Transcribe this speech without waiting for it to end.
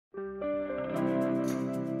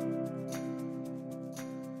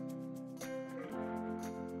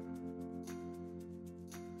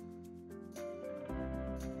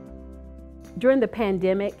During the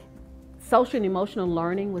pandemic, social and emotional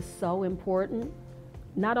learning was so important,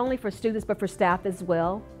 not only for students but for staff as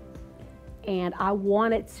well. And I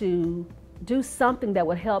wanted to do something that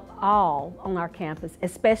would help all on our campus,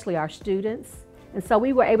 especially our students. And so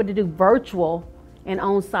we were able to do virtual and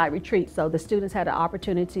on-site retreats. So the students had an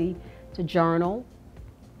opportunity to journal.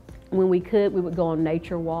 When we could, we would go on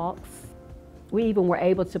nature walks. We even were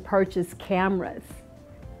able to purchase cameras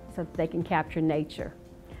so that they can capture nature.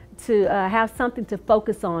 To have something to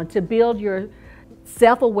focus on, to build your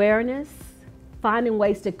self-awareness, finding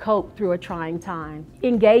ways to cope through a trying time,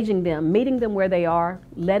 engaging them, meeting them where they are,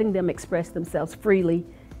 letting them express themselves freely,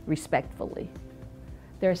 respectfully.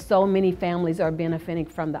 There are so many families are benefiting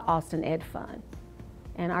from the Austin Ed Fund,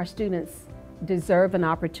 and our students deserve an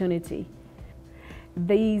opportunity.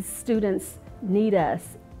 These students need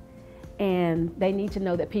us, and they need to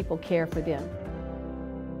know that people care for them.